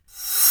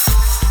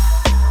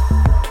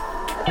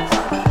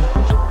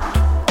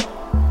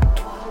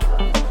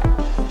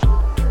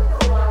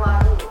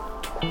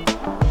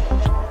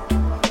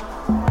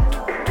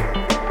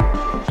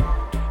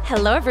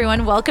Hello,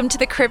 everyone. Welcome to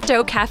the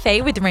Crypto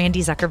Café with Randi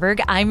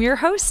Zuckerberg. I'm your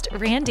host,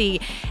 Randi.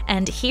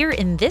 And here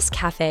in this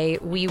cafe,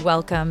 we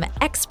welcome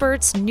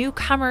experts,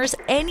 newcomers,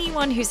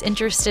 anyone who's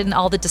interested in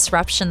all the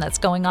disruption that's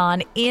going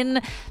on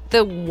in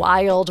the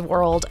wild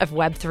world of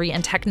Web3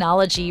 and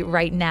technology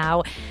right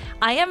now.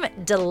 I am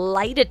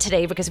delighted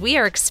today because we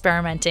are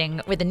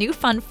experimenting with a new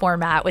fun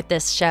format with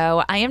this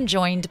show. I am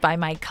joined by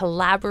my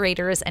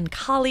collaborators and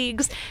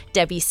colleagues,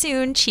 Debbie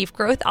Soon, Chief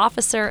Growth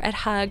Officer at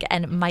Hug,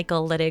 and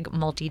Michael Littig,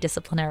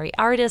 multidisciplinary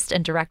artist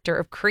and Director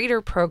of Creator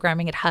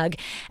Programming at Hug.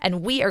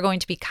 And we are going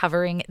to be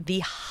covering the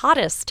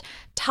hottest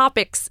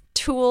topics,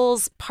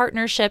 tools,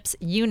 partnerships,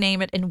 you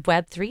name it, in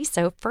Web3.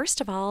 So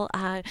first of all,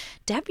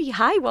 Debbie,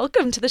 hi,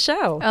 welcome to the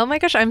show. Oh my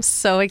gosh, I'm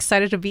so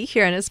excited to be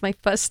here. And it's my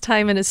first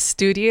time in a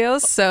studio.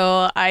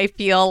 So I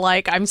feel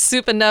like I'm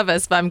super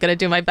nervous, but I'm going to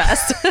do my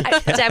best.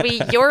 Debbie,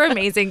 you're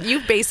amazing.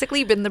 You've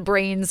basically been the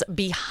brains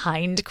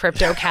behind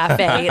Crypto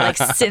Café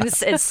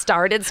since it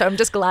started. So I'm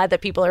just glad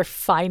that people are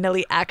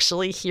finally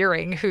actually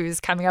hearing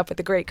who's coming up with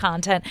the great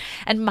content.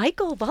 And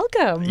Michael,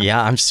 welcome.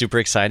 Yeah, I'm super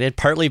excited,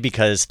 partly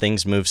because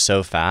things move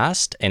so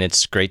fast and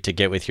it's great to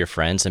get with your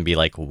friends and be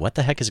like, what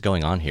the heck is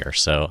going on here?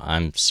 So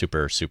I'm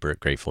super, super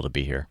grateful to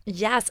be here.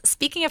 Yes.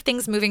 Speaking of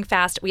things moving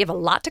fast, we have a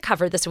lot to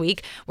cover this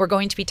week. We're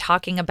going to be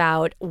talking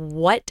about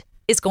what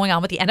is going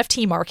on with the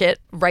NFT market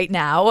right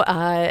now.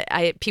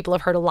 People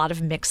have heard a lot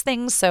of mixed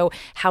things. So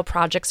how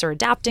projects are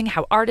adapting,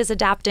 how art is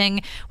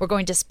adapting. We're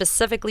going to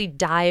specifically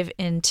dive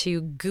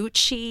into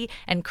Gucci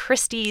and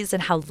Christie's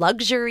and how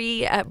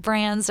luxury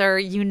brands are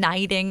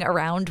uniting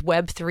around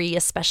Web3,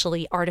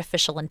 especially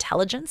artificial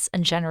intelligence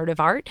and generative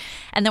art.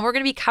 And then we're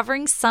going to be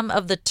covering some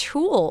of the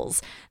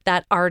tools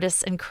that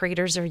artists and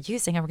creators are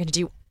using. And we're going to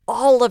do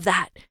all of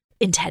that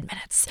in 10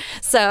 minutes.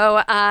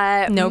 So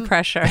no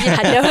pressure.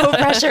 Yeah, no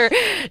pressure.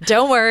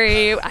 Don't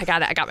worry. I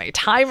got my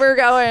timer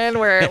going.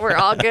 We're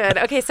all good.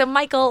 Okay, so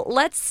Michael,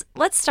 let's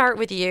start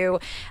with you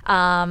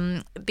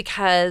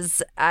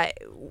because I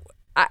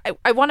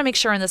want to make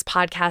sure in this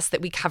podcast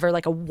that we cover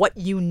like a what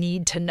you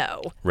need to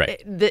know.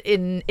 Right.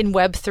 In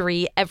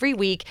Web3 every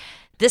week.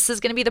 This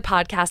is going to be the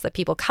podcast that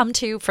people come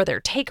to for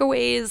their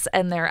takeaways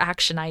and their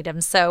action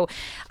items. So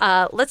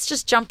let's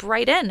just jump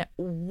right in.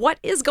 What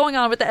is going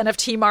on with the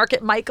NFT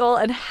market, Michael,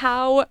 and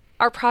how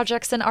are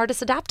projects and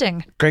artists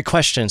adapting? Great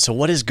question. So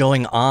what is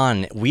going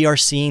on? We are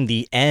seeing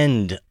the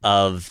end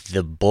of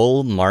the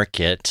bull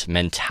market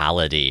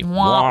mentality.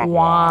 Wah,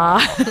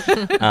 wah.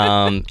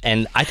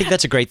 And I think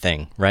that's a great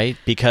thing, right?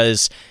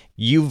 Because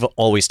you've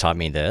always taught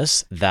me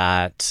this,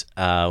 that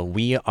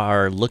we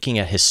are looking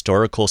at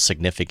historical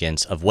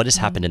significance of what has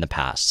happened in the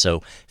past.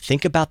 So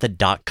think about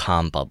the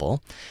 .com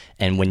bubble.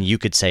 And when you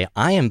could say,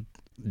 I am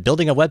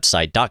building a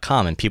website,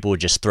 .com, and people would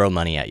just throw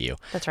money at you.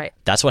 That's right.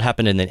 That's what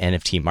happened in the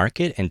NFT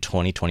market in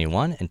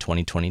 2021 and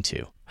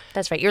 2022.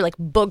 That's right. You're like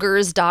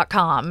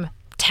boogers.com.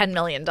 $10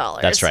 million.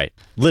 That's right.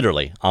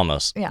 Literally,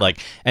 almost. Yeah.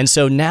 And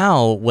so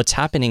now what's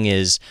happening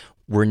is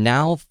we're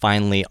now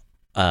finally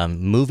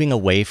moving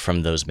away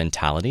from those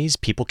mentalities.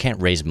 People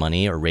can't raise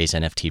money or raise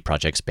NFT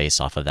projects based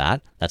off of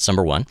that. That's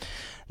number one.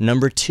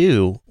 Number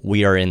two,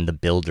 we are in the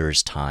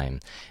builder's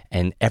time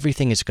and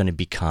everything is going to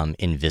become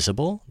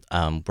invisible.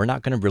 We're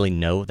not going to really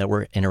know that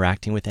we're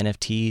interacting with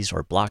NFTs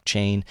or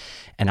blockchain.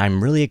 And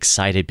I'm really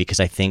excited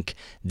because I think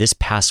this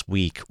past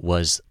week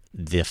was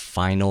the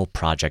final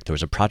project. There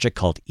was a project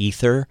called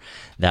Ether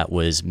that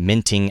was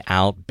minting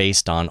out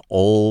based on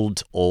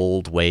old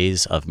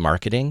ways of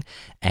marketing.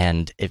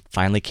 And it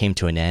finally came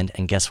to an end.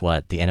 And guess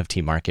what? The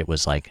NFT market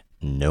was like,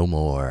 no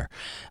more.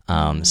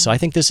 So I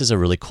think this is a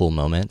really cool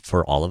moment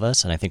for all of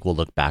us. And I think we'll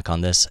look back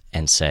on this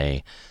and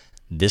say,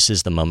 this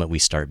is the moment we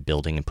start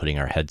building and putting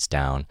our heads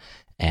down.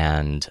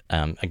 And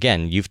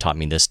again, you've taught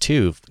me this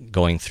too,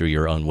 going through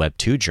your own Web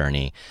 2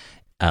 journey.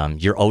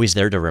 You're always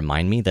there to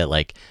remind me that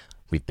like,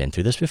 we've been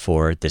through this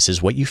before. This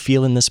is what you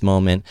feel in this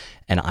moment.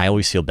 And I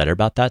always feel better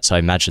about that. So I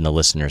imagine the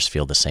listeners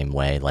feel the same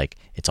way. Like,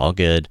 it's all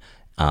good.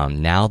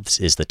 Now this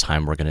is the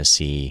time we're going to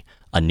see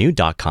a new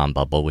 .com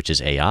bubble, which is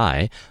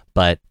AI,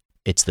 but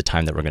it's the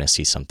time that we're going to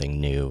see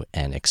something new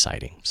and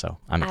exciting. So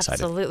I'm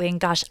excited. Absolutely. And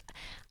gosh,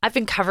 I've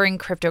been covering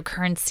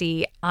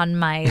cryptocurrency on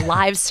my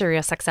live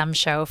SiriusXM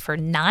show for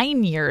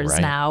 9 years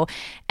now.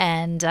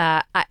 And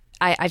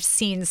I've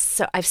seen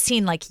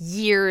like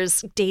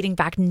years dating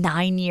back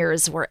 9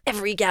 years where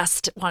every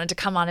guest wanted to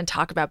come on and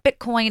talk about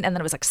Bitcoin, and then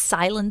it was like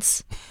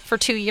silence for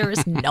 2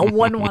 years. No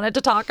one wanted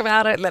to talk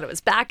about it, and then it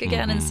was back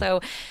again. And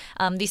so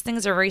these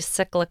things are very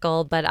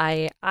cyclical, but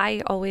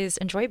I always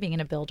enjoy being in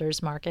a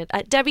builder's market.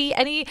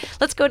 Debbie,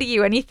 let's go to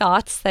you. Any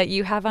thoughts that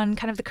you have on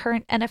kind of the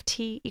current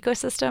NFT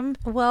ecosystem?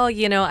 Well,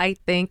 I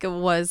think it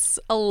was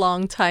a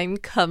long time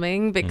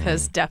coming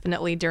because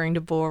definitely during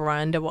the bull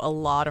run, there were a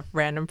lot of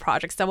random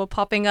projects that were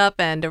popping up. up,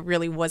 and there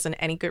really wasn't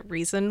any good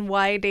reason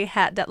why they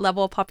had that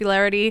level of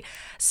popularity.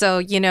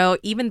 So,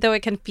 even though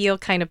it can feel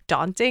kind of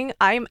daunting,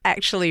 I'm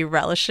actually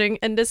relishing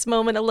in this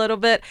moment a little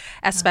bit,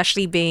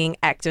 especially being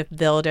active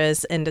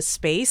builders in the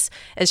space.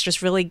 It's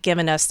just really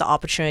given us the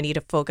opportunity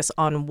to focus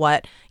on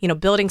what,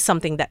 building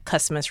something that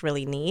customers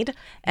really need.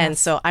 And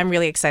so I'm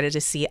really excited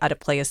to see other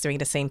players doing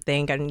the same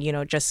thing and,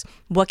 just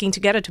working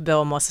together to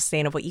build a more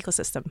sustainable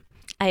ecosystem.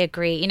 I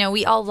agree.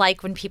 We all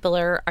like when people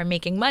are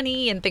making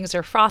money and things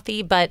are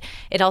frothy, but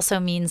it also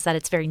means that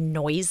it's very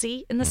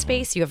noisy in the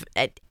space. You have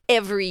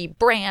every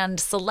brand,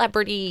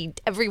 celebrity,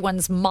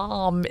 everyone's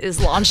mom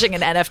is launching an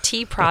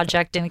NFT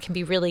project, and it can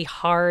be really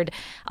hard.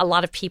 A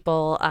lot of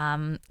people,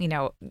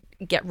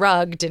 get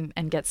rugged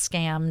and get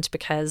scammed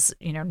because,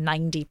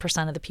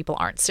 90% of the people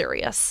aren't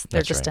serious.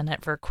 They're just in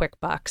it for a quick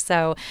buck.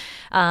 So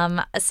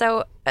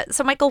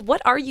Michael,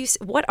 what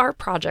are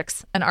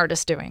projects and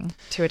artists doing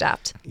to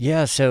adapt?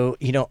 Yeah. So,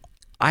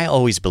 I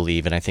always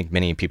believe, and I think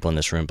many people in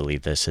this room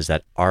believe this, is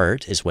that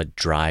art is what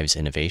drives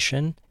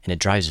innovation and it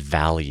drives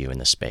value in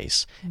the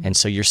space. Mm-hmm. And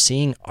so you're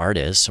seeing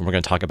artists, and we're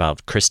going to talk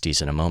about Christie's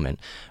in a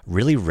moment,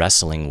 really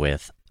wrestling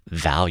with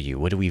value.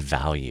 What do we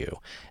value?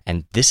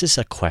 And this is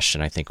a question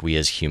I think we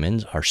as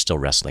humans are still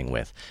wrestling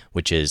with,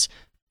 which is,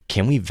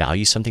 can we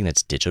value something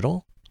that's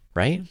digital?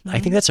 Right? Mm-hmm. I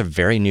think that's a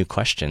very new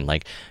question.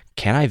 Like,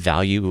 can I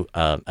value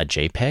a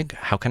JPEG?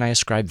 How can I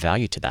ascribe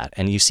value to that?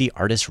 And you see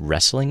artists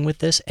wrestling with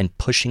this and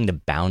pushing the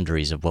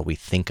boundaries of what we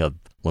think of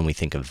when we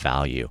think of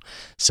value.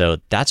 So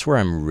that's where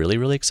I'm really,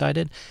 really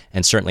excited.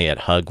 And certainly at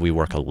Hug, we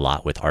work a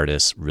lot with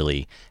artists,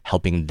 really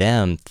helping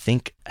them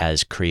think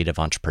as creative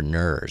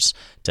entrepreneurs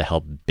to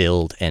help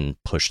build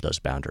and push those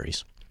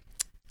boundaries.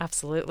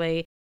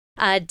 Absolutely.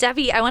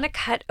 Debbie, I want to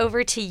cut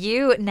over to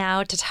you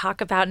now to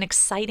talk about an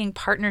exciting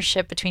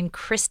partnership between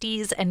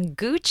Christie's and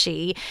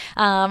Gucci.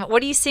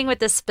 What are you seeing with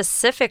this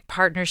specific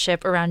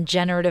partnership around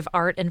generative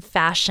art and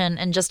fashion,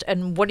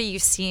 and what are you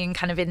seeing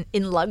kind of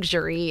in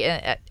luxury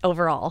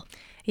overall?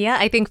 Yeah,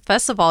 I think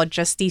first of all,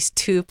 just these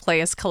two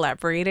players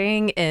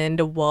collaborating in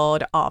the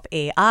world of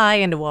AI,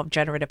 in the world of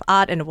generative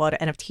art, in the world of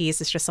NFTs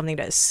is just something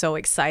that is so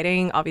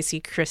exciting. Obviously,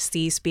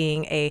 Christie's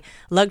being a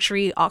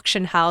luxury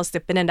auction house,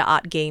 they've been in the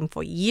art game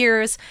for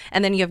years.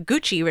 And then you have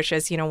Gucci, which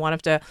is, one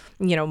of the,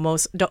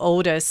 the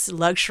oldest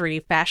luxury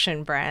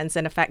fashion brands.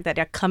 And the fact that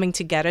they're coming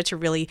together to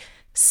really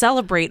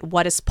celebrate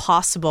what is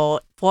possible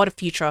for the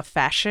future of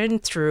fashion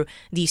through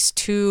these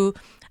two,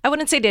 I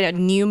wouldn't say they're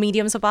new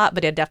mediums of art,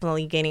 but they're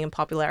definitely gaining in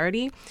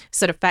popularity.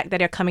 So the fact that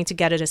they're coming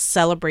together to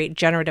celebrate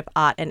generative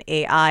art and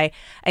AI,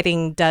 I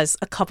think does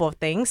a couple of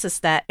things. Is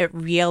that it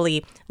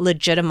really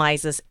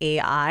legitimizes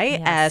AI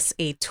as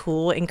a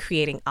tool in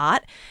creating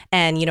art.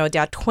 And,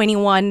 there are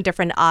 21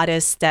 different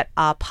artists that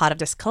are part of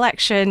this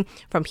collection,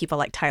 from people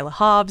like Tyler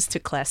Hobbs to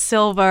Claire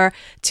Silver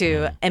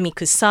to Emi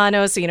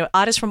Kusano. So,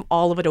 artists from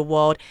all over the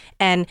world,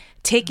 and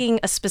taking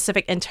a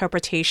specific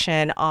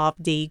interpretation of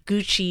the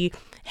Gucci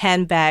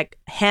handbag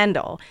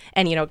handle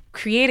and,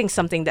 creating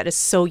something that is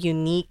so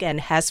unique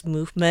and has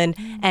movement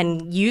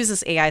and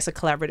uses AI as a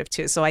collaborative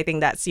tool. So I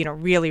think that's,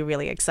 really,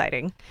 really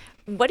exciting.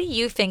 What do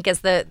you think is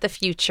the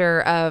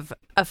future of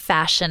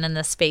fashion in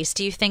this space?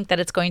 Do you think that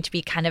it's going to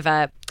be kind of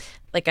a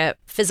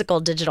physical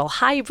digital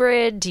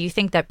hybrid? Do you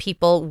think that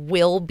people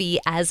will be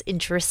as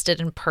interested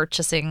in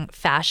purchasing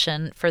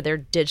fashion for their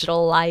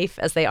digital life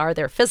as they are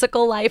their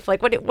physical life?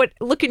 What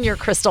look in your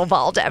crystal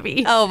ball,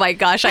 Debbie. Oh my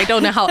gosh, I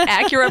don't know how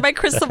accurate my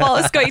crystal ball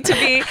is going to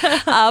be.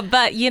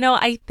 But,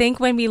 I think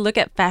when we look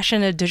at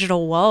fashion in a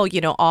digital world,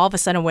 all of a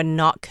sudden we're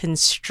not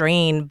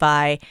constrained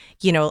by,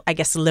 I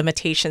guess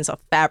limitations of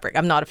fabric.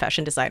 I'm not a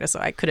fashion designer, so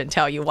I couldn't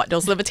tell you what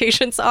those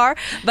limitations are.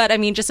 But I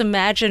mean, just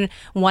imagine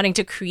wanting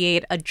to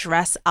create a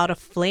dress out of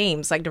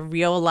flames, like the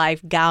real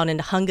life gown in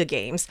the Hunger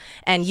Games.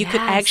 And you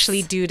could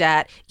actually do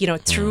that,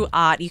 through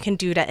art. You can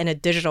do that in a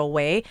digital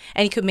way.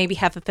 And you could maybe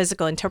have a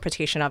physical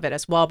interpretation of it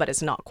as well, but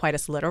it's not quite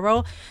as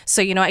literal.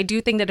 So, I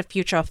do think that the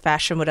future of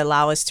fashion would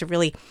allow us to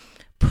really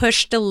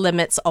push the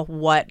limits of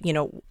what,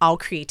 our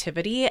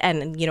creativity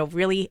and,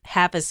 really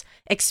have us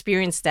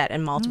experience that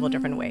in multiple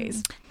different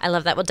ways. I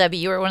love that. Well, Debbie,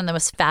 you are one of the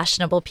most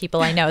fashionable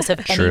people I know. So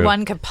if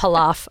anyone could pull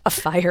off a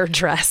fire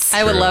dress,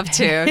 I would love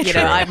to.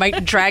 My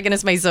dragon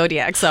is my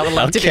zodiac, so I would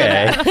love to do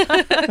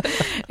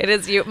that. It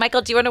is you.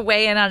 Michael, do you want to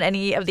weigh in on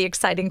any of the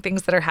exciting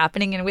things that are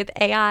happening with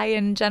AI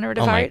and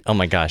generative art? Oh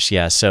my gosh.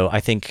 Yeah. So I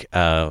think,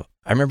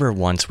 I remember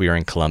once we were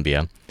in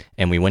Colombia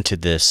and we went to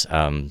this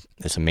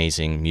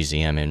amazing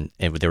museum, and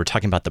they were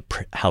talking about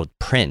how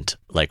print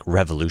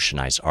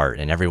revolutionized art,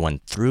 and everyone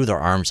threw their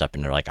arms up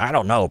and they're like, I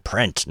don't know,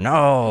 print,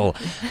 no.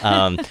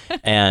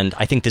 And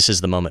I think this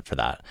is the moment for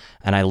that.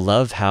 And I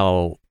love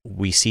how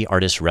we see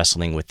artists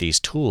wrestling with these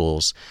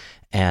tools,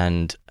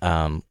 and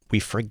we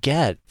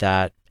forget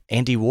that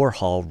Andy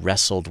Warhol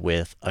wrestled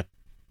with a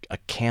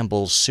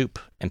Campbell's soup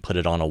and put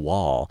it on a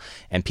wall,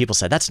 and people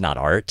said that's not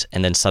art,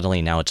 and then suddenly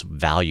now it's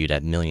valued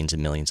at millions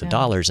and millions of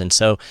dollars. And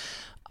so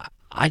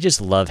I just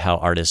love how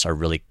artists are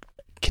really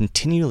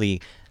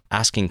continually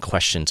asking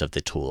questions of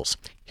the tools.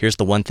 Here's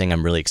the one thing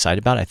I'm really excited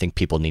about, I think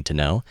people need to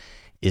know,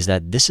 is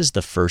that this is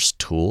the first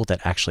tool that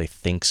actually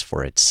thinks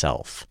for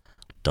itself.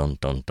 Dun,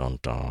 dun, dun,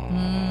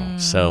 dun.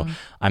 So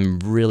I'm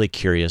really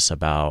curious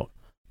about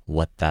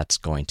what that's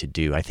going to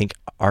do. I think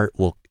art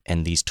will,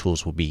 and these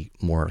tools will be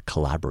more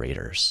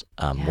collaborators,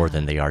 more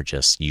than they are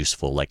just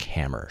useful like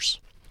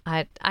hammers.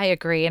 I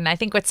agree. And I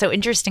think what's so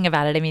interesting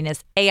about it, I mean,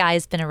 is AI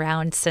has been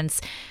around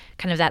since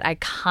kind of that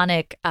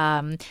iconic,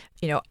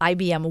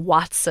 IBM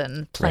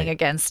Watson playing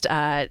against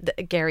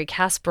Garry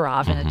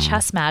Kasparov in a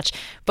chess match.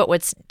 But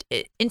what's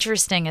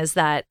interesting is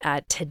that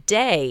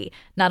today,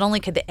 not only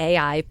could the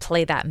AI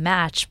play that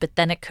match, but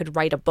then it could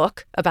write a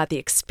book about the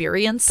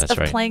experience of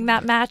playing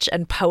that match,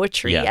 and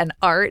poetry and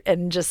art,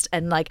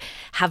 and like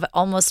have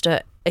almost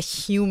a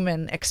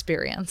human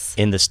experience.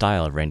 In the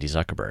style of Randi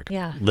Zuckerberg.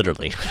 Yeah.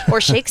 Literally.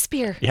 Or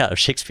Shakespeare. Or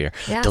Shakespeare.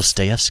 Yeah.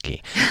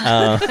 Dostoevsky.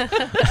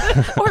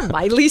 Or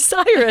Miley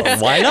Cyrus.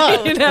 Why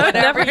not?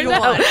 Whatever you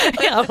want.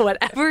 Yeah,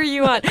 whatever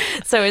you want.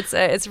 So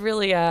it's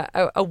really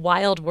a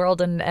wild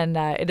world, and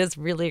it is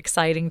really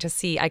exciting to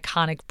see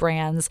iconic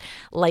brands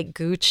like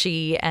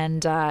Gucci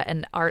and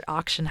art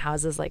auction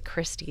houses like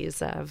Christie's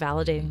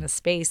validating the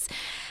space.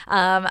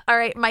 All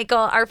right, Michael,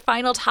 our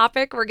final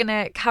topic we're going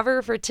to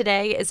cover for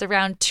today is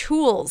around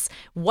tools.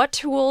 What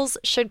tools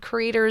should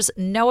creators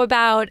know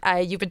about?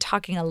 You've been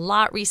talking a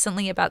lot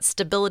recently about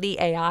Stability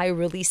AI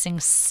releasing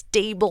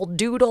Stable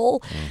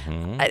Doodle.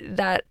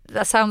 That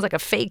sounds like a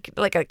fake,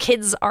 like a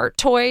kid's art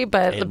toy,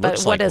 but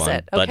what like is one,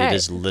 it? But it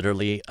is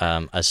literally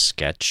a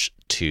sketch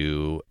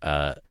to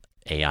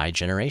AI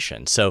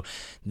generation. So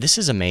this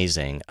is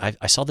amazing.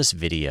 I saw this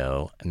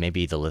video,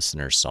 maybe the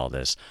listeners saw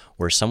this,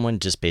 where someone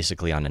just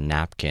basically on a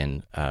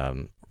napkin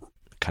kind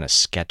of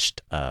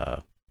sketched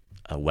a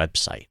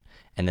website.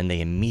 And then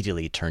they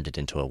immediately turned it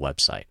into a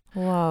website.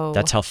 Whoa.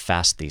 That's how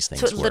fast these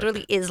things work. So it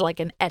literally is like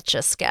an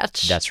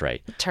Etch-a-Sketch. That's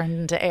right. Turned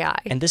into AI.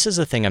 And this is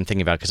the thing I'm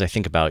thinking about, because I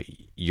think about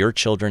your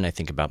children, I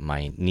think about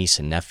my niece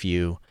and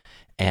nephew,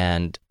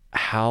 and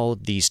how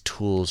these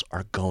tools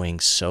are going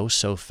so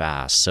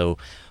fast. So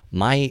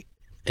my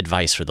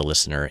advice for the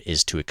listener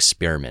is to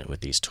experiment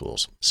with these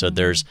tools. So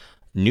there's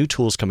new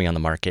tools coming on the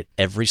market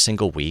every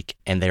single week,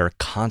 and they are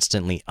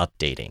constantly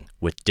updating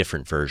with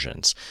different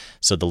versions.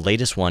 So the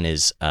latest one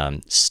is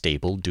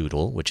Stable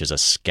Doodle, which is a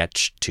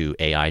sketch to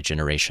AI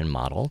generation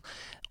model.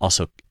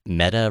 Also,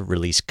 Meta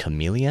released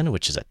Chameleon,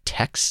 which is a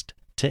text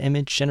to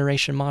image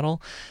generation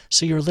model.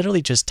 So you're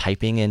literally just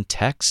typing in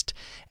text,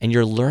 and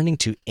you're learning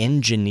to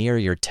engineer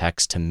your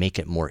text to make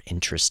it more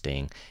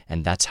interesting.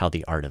 And that's how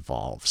the art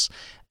evolves.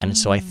 And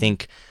so I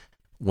think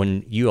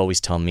when you always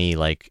tell me,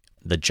 like,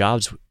 the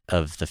jobs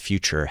of the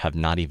future have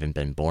not even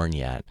been born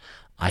yet,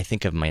 I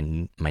think of my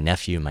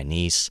nephew, my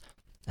niece,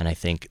 and I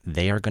think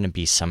they are going to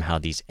be somehow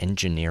these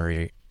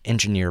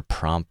engineer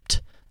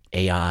prompt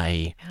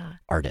AI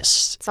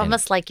artists. It's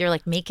almost like you're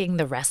like making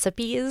the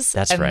recipes.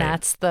 That's right.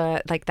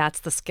 And that's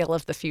the skill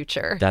of the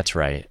future. That's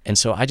right. And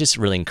so I just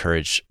really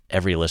encourage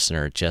every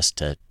listener just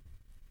to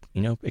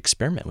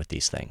experiment with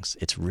these things.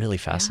 It's really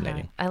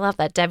fascinating. Yeah, I love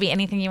that. Debbie,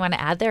 anything you want to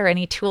add there?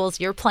 Any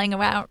tools you're playing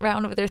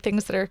around with, or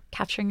things that are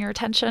capturing your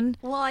attention?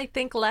 Well, I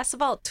think less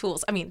about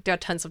tools. I mean, there are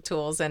tons of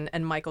tools, and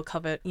Michael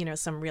covered,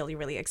 some really,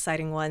 really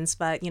exciting ones.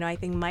 But, I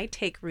think my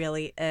take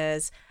really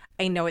is,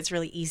 I know it's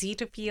really easy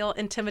to feel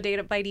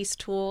intimidated by these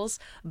tools,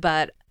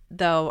 but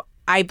though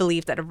I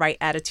believe that the right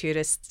attitude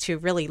is to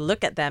really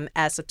look at them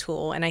as a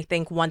tool. And I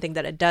think one thing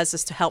that it does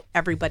is to help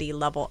everybody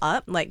level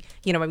up. Like,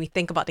 when we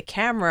think about the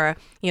camera,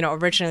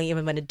 originally,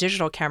 even when the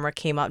digital camera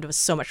came out, there was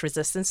so much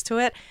resistance to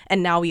it.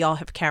 And now we all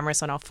have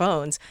cameras on our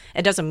phones.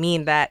 It doesn't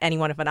mean that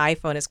anyone with an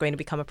iPhone is going to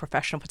become a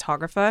professional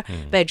photographer,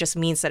 but it just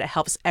means that it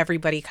helps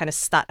everybody kind of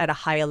start at a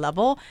higher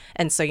level.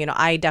 And so,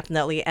 I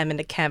definitely am in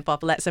the camp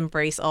of let's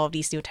embrace all of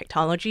these new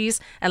technologies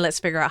and let's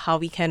figure out how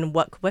we can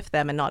work with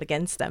them and not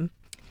against them.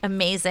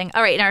 Amazing.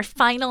 All right. In our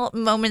final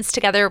moments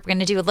together, we're going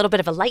to do a little bit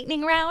of a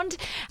lightning round.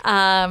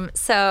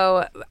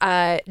 So,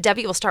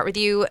 Debbie, we'll start with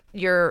you.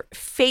 Your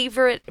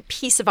favorite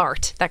piece of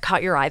art that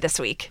caught your eye this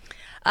week?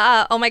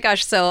 Oh my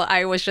gosh. So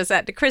I was just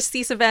at the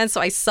Christie's event.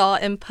 So I saw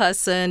in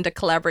person the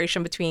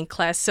collaboration between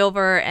Claire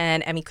Silver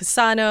and Emi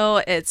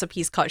Kusano. It's a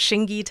piece called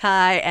Shingi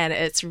Tai, and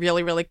it's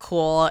really, really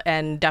cool,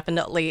 and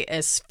definitely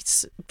is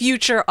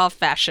future of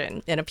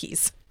fashion in a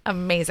piece.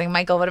 Amazing.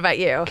 Michael, what about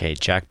you? Okay,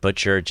 Jack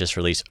Butcher just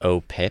released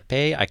O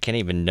Pepe. I can't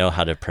even know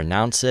how to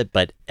pronounce it,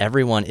 but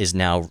everyone is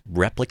now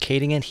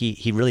replicating it.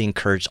 He really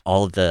encouraged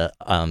all of the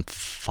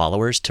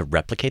followers to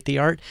replicate the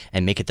art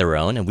and make it their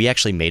own. And we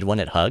actually made one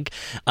at Hug.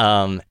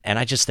 And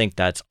I just think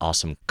that's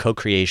awesome.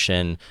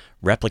 Co-creation,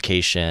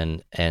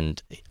 replication,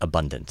 and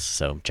abundance.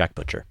 So Jack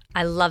Butcher.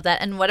 I love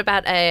that. And what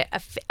about a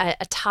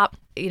top,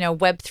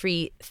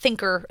 Web3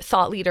 thinker,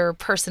 thought leader,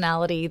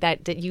 personality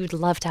that you'd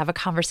love to have a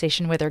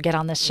conversation with or get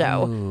on this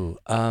show? Ooh,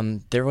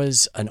 there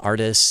was an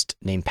artist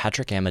named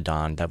Patrick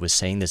Amadon that was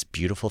saying this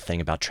beautiful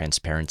thing about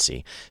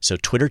transparency. So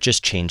Twitter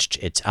just changed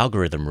its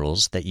algorithm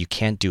rules that you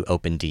can't do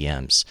open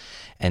DMs.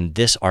 And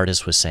this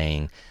artist was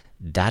saying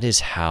that is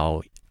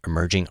how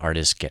emerging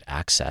artists get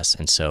access.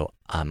 And so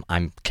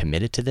I'm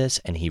committed to this,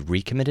 and he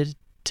recommitted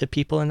to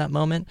people in that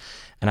moment.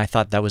 And I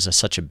thought that was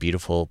such a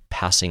beautiful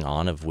passing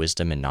on of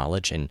wisdom and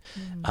knowledge, and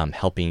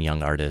helping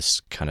young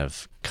artists kind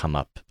of come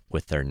up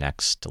with their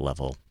next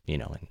level,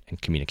 in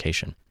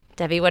communication.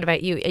 Debbie, what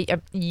about you?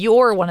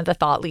 You're one of the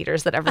thought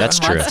leaders that everyone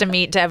wants to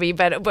meet, Debbie,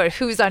 but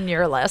who's on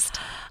your list?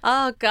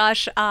 Oh,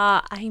 gosh.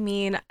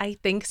 I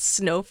think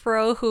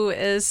Snowfro, who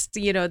is,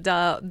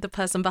 the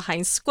person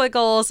behind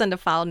Squiggles and the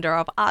founder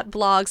of Art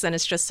Blogs, and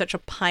is just such a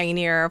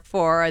pioneer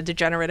for the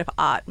generative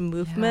art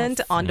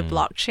movement on the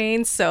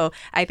blockchain. So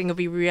I think it'll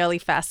be really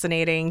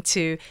fascinating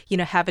to,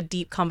 have a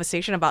deep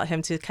conversation about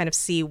him, to kind of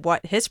see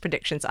what his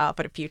predictions are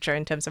for the future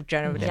in terms of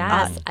generative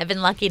art. Yes, I've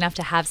been lucky enough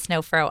to have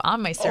Snowfro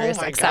on my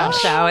SiriusXM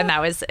show, and that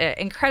was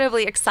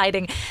incredibly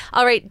exciting.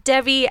 All right,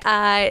 Debbie,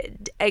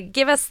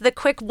 give us the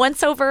quick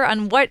once-over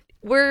on what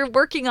we're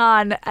working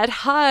on at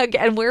Hug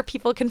and where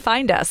people can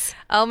find us.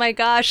 Oh my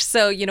gosh.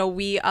 So,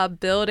 we are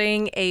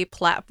building a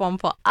platform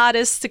for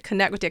artists to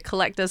connect with their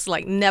collectors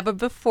like never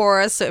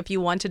before. So if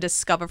you want to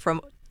discover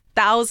from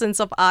thousands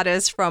of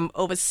artists from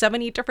over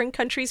 70 different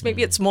countries,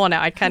 maybe it's more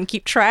now, I can't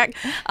keep track,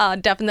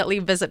 definitely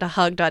visit the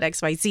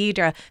hug.xyz.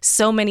 There are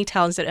so many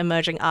talented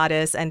emerging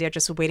artists, and they're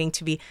just waiting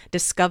to be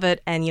discovered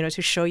and,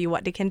 to show you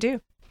what they can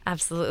do.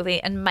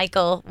 Absolutely. And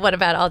Michael, what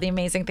about all the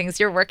amazing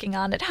things you're working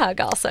on at Hug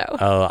also?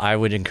 Oh, I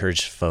would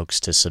encourage folks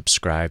to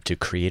subscribe to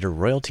Creator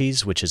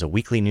Royalties, which is a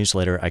weekly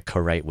newsletter I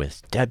co-write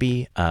with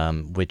Debbie,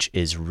 which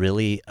is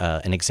really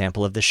an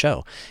example of the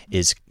show,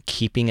 is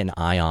keeping an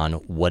eye on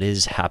what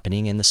is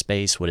happening in the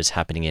space, what is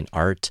happening in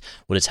art,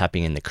 what is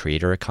happening in the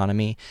creator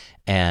economy.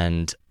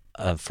 And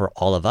for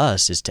all of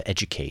us is to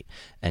educate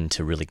and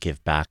to really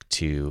give back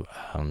to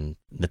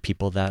the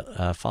people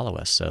that follow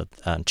us. So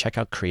check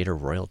out Creator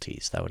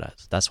Royalties.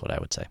 That's what I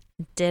would say.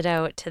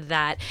 Ditto to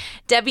that.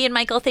 Debbie and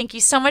Michael, thank you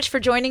so much for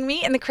joining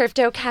me in the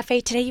Crypto Cafe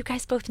today. You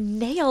guys both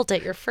nailed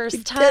it your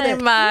first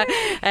time.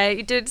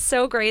 You did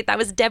so great. That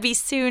was Debbie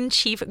Soon,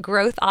 Chief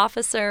Growth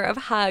Officer of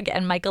Hug,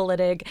 and Michael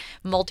Littig,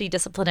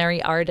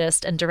 multidisciplinary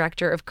artist and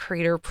Director of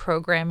Creator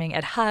Programming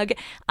at Hug.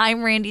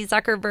 I'm Randi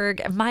Zuckerberg,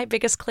 and my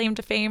biggest claim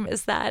to fame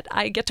is that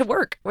I get to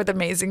work with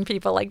amazing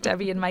people like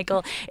Debbie and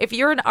Michael. If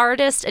you're an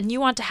artist and you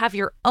want to have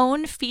your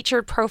own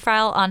featured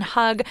profile on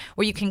Hug,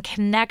 where you can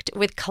connect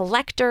with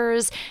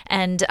collectors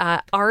and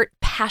art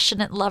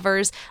passionate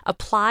lovers,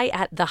 apply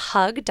at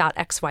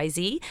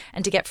thehug.xyz.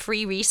 And to get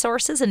free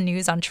resources and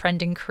news on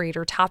trending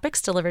creator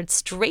topics delivered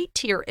straight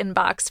to your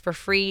inbox for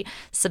free,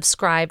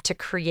 subscribe to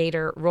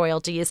Creator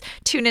Royalties.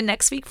 Tune in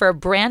next week for a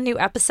brand new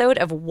episode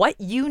of What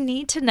You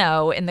Need to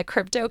Know in the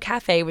Crypto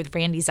Cafe with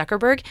Randi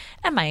Zuckerberg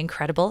and my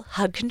incredible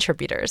Hug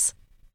contributors.